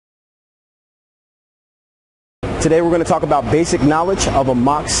Today we're going to talk about basic knowledge of a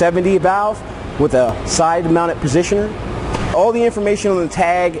Mach 70 valve with a side-mounted positioner. All the information on the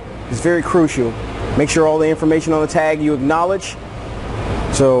tag is very crucial. Make sure all the information on the tag you acknowledge.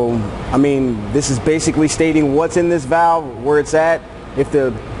 So, this is basically stating what's in this valve, where it's at, if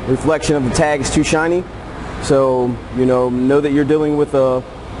the reflection of the tag is too shiny. So, know that you're dealing with a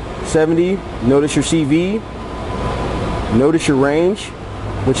 70. Notice your CV. Notice your range,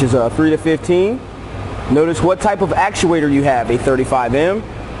 which is a 3 to 15. Notice what type of actuator you have, a 35M.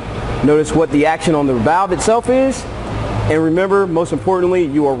 Notice what the action on the valve itself is. And remember, most importantly,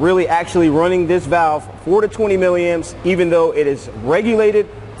 you are really actually running this valve 4 to 20 milliamps, even though it is regulated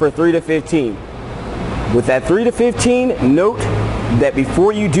for 3 to 15. With that 3 to 15, note that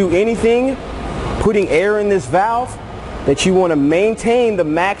before you do anything, putting air in this valve, that you want to maintain the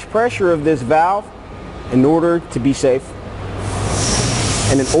max pressure of this valve in order to be safe.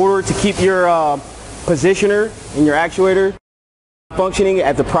 And in order to keep your positioner and your actuator functioning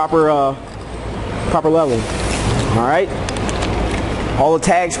at the proper level. All right. All the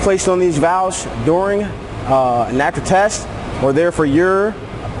tags placed on these valves during and after test are there for your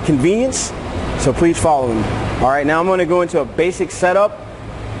convenience, so please follow them. All right, now I'm going to go into a basic setup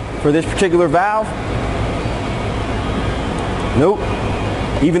for this particular valve. Nope.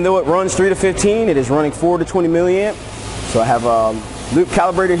 Even though it runs 3 to 15, it is running 4 to 20 milliamp. So I have a loop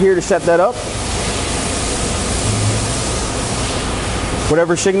calibrator here to set that up.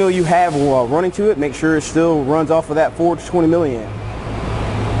 Whatever signal you have while running to it, make sure it still runs off of that 4 to 20 milliamp.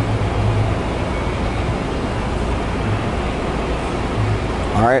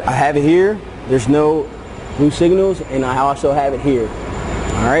 All right, I have it here. There's no blue signals, and I also have it here.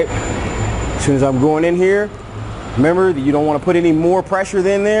 All right, as soon as I'm going in here, remember that you don't want to put any more pressure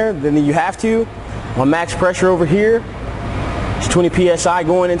than you have to. My max pressure over here is 20 psi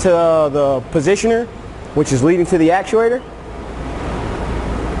going into the positioner, which is leading to the actuator.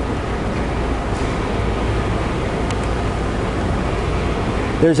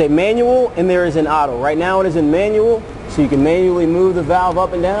 There's a manual and there is an auto. Right now it is in manual, so you can manually move the valve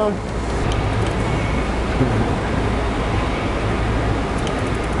up and down.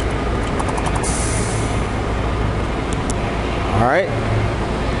 All right.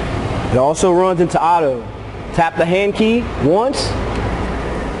 It also runs into auto. Tap the hand key once.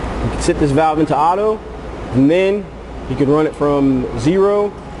 You can set this valve into auto, and then you can run it from 0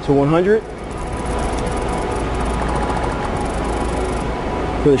 to 100.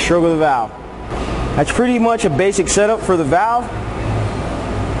 For the stroke of the valve. That's pretty much a basic setup for the valve.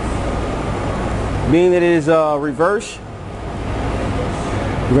 Being that it is reverse,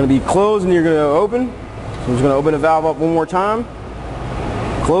 you're going to be closed and you're going to open. So I'm just going to open the valve up one more time.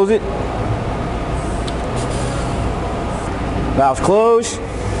 Close it. Valve's closed.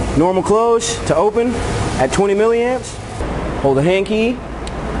 Normal close to open at 20 milliamps. Hold the hand key.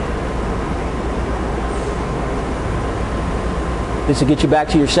 This will get you back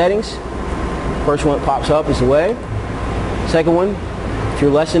to your settings. First one that pops up is away. Second one, if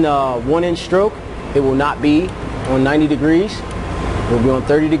you're less than a 1-inch stroke, it will not be on 90 degrees. It will be on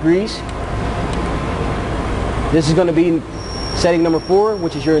 30 degrees. This is going to be setting number 4,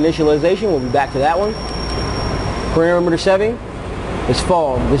 which is your initialization. We'll be back to that one. Parameter 7 is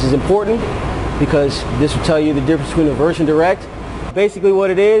fall. This is important because this will tell you the difference between reverse and direct. Basically what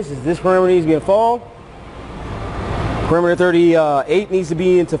it is this parameter needs to be in fall. Parameter 38 needs to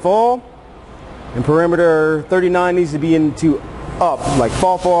be into fall, and parameter 39 needs to be into up, like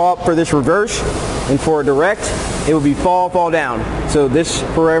fall up for this reverse, and for a direct, it would be fall down. So this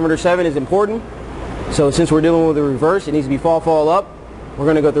parameter 7 is important. So since we're dealing with the reverse, it needs to be fall up. We're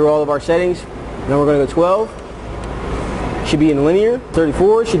going to go through all of our settings. Then we're going to go 12. Should be in linear.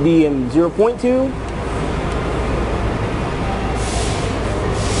 34 should be in 0.2.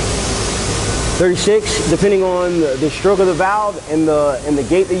 36, depending on the stroke of the valve and the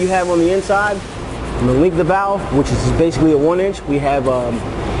gate that you have on the inside, and the length of the valve, which is basically a 1-inch. We have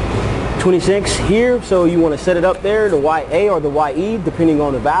 26 here, so you want to set it up there, the YA or the YE, depending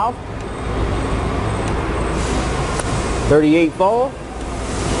on the valve. 38 fall.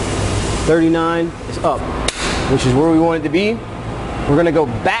 39 is up, which is where we want it to be. We're going to go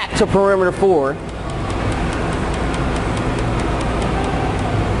back to parameter 4.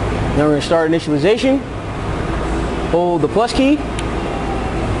 Now we're going to start initialization. Hold the plus key.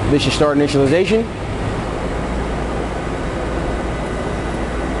 This should start initialization.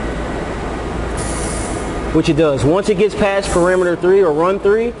 Which it does. Once it gets past parameter 3 or run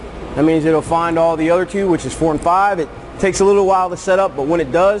 3, that means it'll find all the other 2, which is 4 and 5. It takes a little while to set up, but when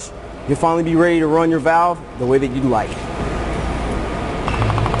it does, you'll finally be ready to run your valve the way that you'd like.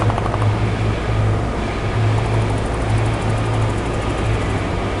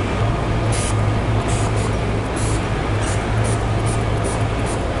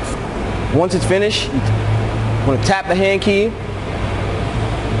 Once it's finished, you want to tap the hand key.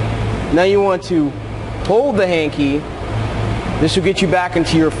 Now you want to hold the hand key. This will get you back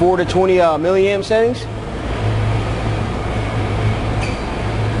into your 4 to 20 milliamp settings.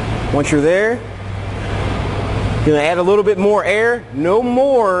 Once you're there, you're going to add a little bit more air, no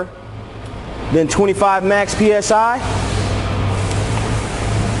more than 25 max PSI.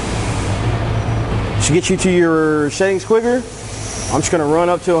 To get you to your settings quicker, I'm just going to run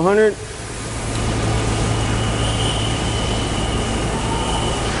up to 100.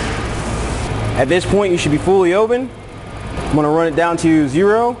 At this point, you should be fully open. I'm going to run it down to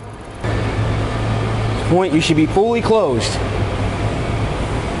 0. At this point, you should be fully closed.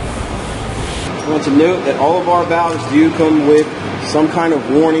 I want to note that all of our valves do come with some kind of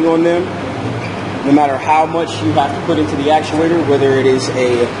warning on them. No matter how much you have to put into the actuator, whether it is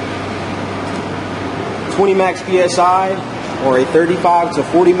a 20 max PSI or a 35 to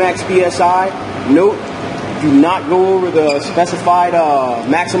 40 max PSI, note, do not go over the specified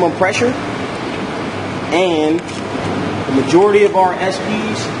maximum pressure. And the majority of our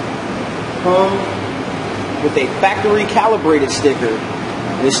SPs come with a factory calibrated sticker.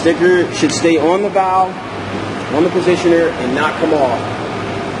 This sticker should stay on the valve, on the positioner, and not come off.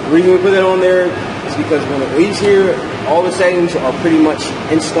 The reason we put it on there is because when it leaves here, all the settings are pretty much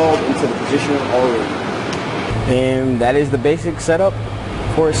installed into the positioner already. And that is the basic setup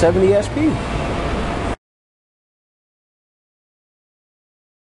for a 70 SP.